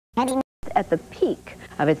at the peak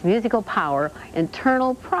of its musical power,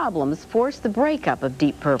 internal problems forced the breakup of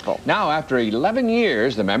Deep Purple. Now, after 11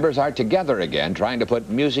 years, the members are together again, trying to put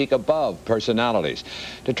music above personalities.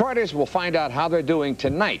 Detroiters will find out how they're doing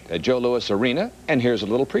tonight at Joe Louis Arena, and here's a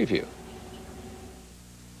little preview.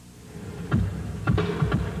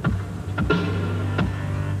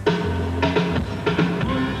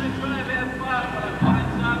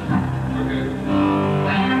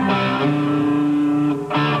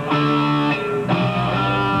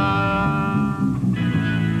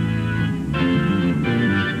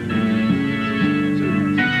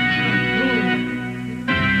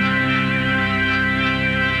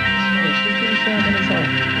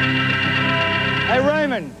 Hey,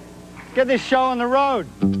 Raymond, get this show on the road.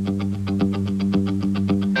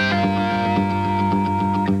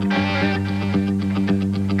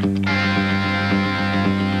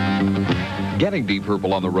 Getting Deep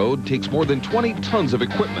Purple on the road takes more than 20 tons of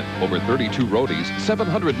equipment, over 32 roadies,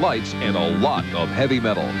 700 lights, and a lot of heavy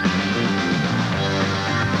metal.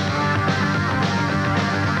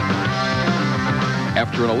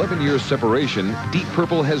 After an 11-year separation, Deep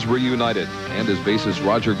Purple has reunited. And as bassist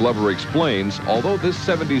Roger Glover explains, although this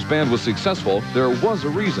 70s band was successful, there was a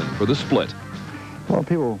reason for the split. Well,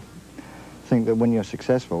 people think that when you're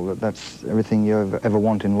successful, that's everything you ever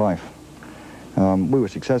want in life. We were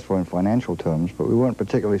successful in financial terms, but we weren't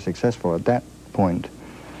particularly successful at that point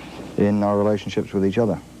in our relationships with each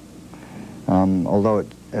other. Although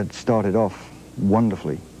it started off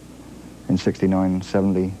wonderfully in 69,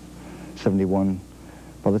 70, 71.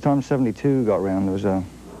 By the time 72 got around, there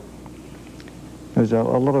was a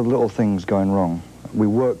lot of little things going wrong. We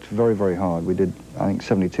worked very, very hard. We did, I think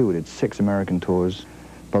 72, we did 6 American tours.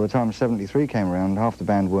 By the time 73 came around, half the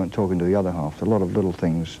band weren't talking to the other half. A lot of little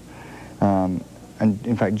things. And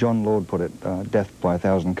in fact, John Lord put it, death by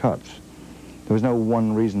 1,000 cuts. There was no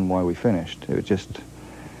one reason why we finished. It was just,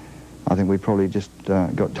 I think we probably just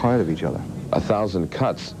got tired of each other. 1,000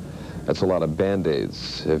 cuts. That's a lot of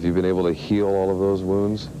Band-Aids. Have you been able to heal all of those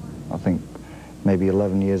wounds? I think maybe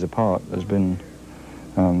 11 years apart has been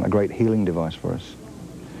a great healing device for us.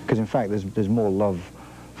 Because in fact, there's more love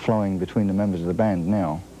flowing between the members of the band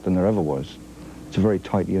now than there ever was. It's a very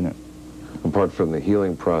tight unit. Apart from the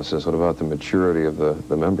healing process, what about the maturity of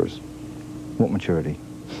the members? What maturity?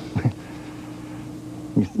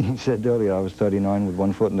 You said earlier I was 39 with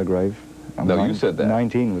one foot in the grave. No, you said that.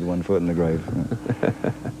 19 with one foot in the grave.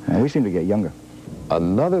 And we seem to get younger.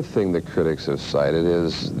 Another thing that critics have cited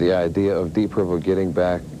is the idea of Deep Purple getting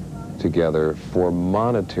back together for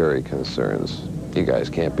monetary concerns. You guys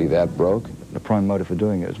can't be that broke. The prime motive for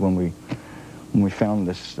doing it is when we found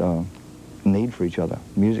this need for each other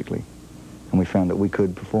musically, and we found that we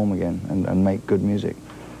could perform again and make good music.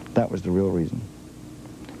 That was the real reason.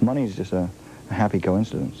 Money is just a happy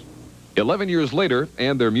coincidence. 11 years later,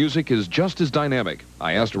 and their music is just as dynamic.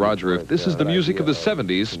 I asked Roger if this is the music of the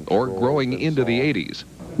 70s or growing into the 80s.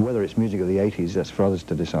 Whether it's music of the 80s, that's for others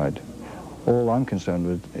to decide. All I'm concerned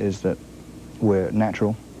with is that we're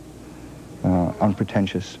natural,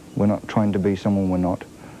 unpretentious. We're not trying to be someone we're not.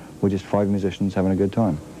 We're just 5 musicians having a good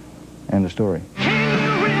time. End of story.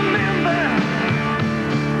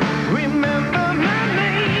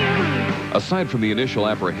 Aside from the initial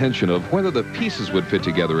apprehension of whether the pieces would fit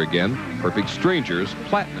together again, Perfect Strangers,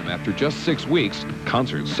 platinum after just 6 weeks,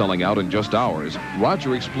 concerts selling out in just hours,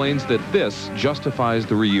 Roger explains that this justifies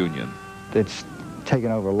the reunion. It's taken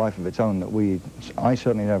over a life of its own that I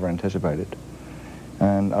certainly never anticipated.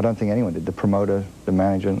 And I don't think anyone did. The promoter, the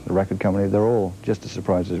manager, the record company, they're all just as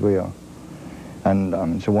surprised as we are. And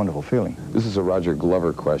it's a wonderful feeling. This is a Roger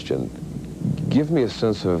Glover question. Give me a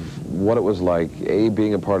sense of what it was like, A,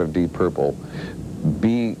 being a part of Deep Purple,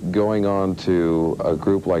 B, going on to a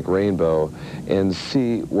group like Rainbow, and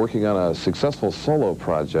C, working on a successful solo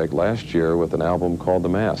project last year with an album called The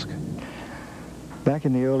Mask. Back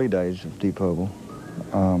in the early days of Deep Purple,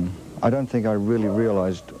 I don't think I really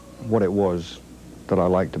realized what it was that I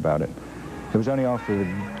liked about it. It was only after it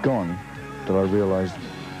had gone that I realized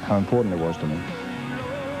how important it was to me.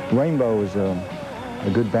 Rainbow was a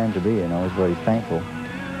good band to be in. I was very thankful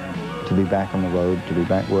to be back on the road, to be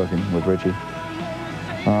back working with Richie.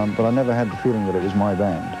 But I never had the feeling that it was my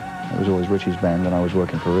band. It was always Richie's band, and I was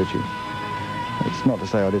working for Richie. It's not to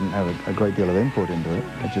say I didn't have a great deal of input into it.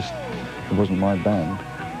 It wasn't my band.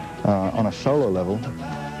 On a solo level,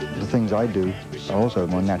 the things I do are also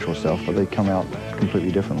my natural self, but they come out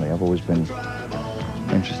completely differently. I've always been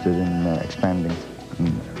interested in expanding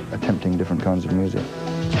and attempting different kinds of music.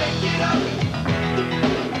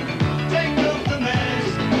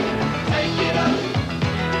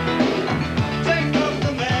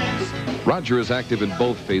 Roger is active in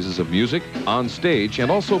both phases of music, on stage, and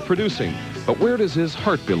also producing. But where does his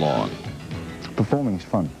heart belong? Performing is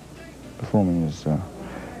fun. Performing is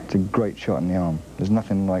it's a great shot in the arm. There's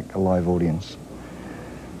nothing like a live audience.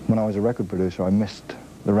 When I was a record producer, I missed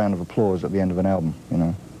the round of applause at the end of an album, you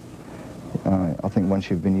know. I think once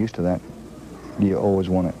you've been used to that, you always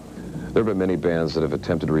want it. There have been many bands that have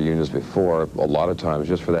attempted reunions before, a lot of times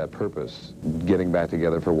just for that purpose, getting back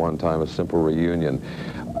together for one time, a simple reunion.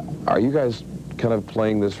 Are you guys kind of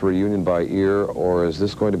playing this reunion by ear, or is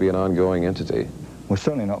this going to be an ongoing entity? We're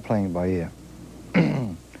certainly not playing it by ear.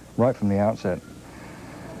 Right from the outset,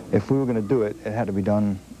 if we were going to do it, it had to be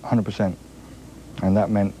done 100%. And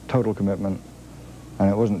that meant total commitment.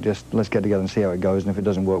 And it wasn't just, let's get together and see how it goes, and if it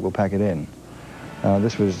doesn't work, we'll pack it in.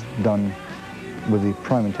 This was done with the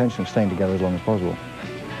prime intention of staying together as long as possible.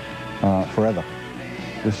 Forever.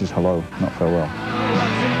 This is hello, not farewell.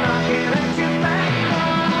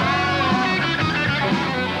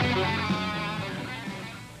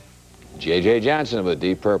 J.J. Johnson with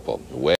Deep Purple.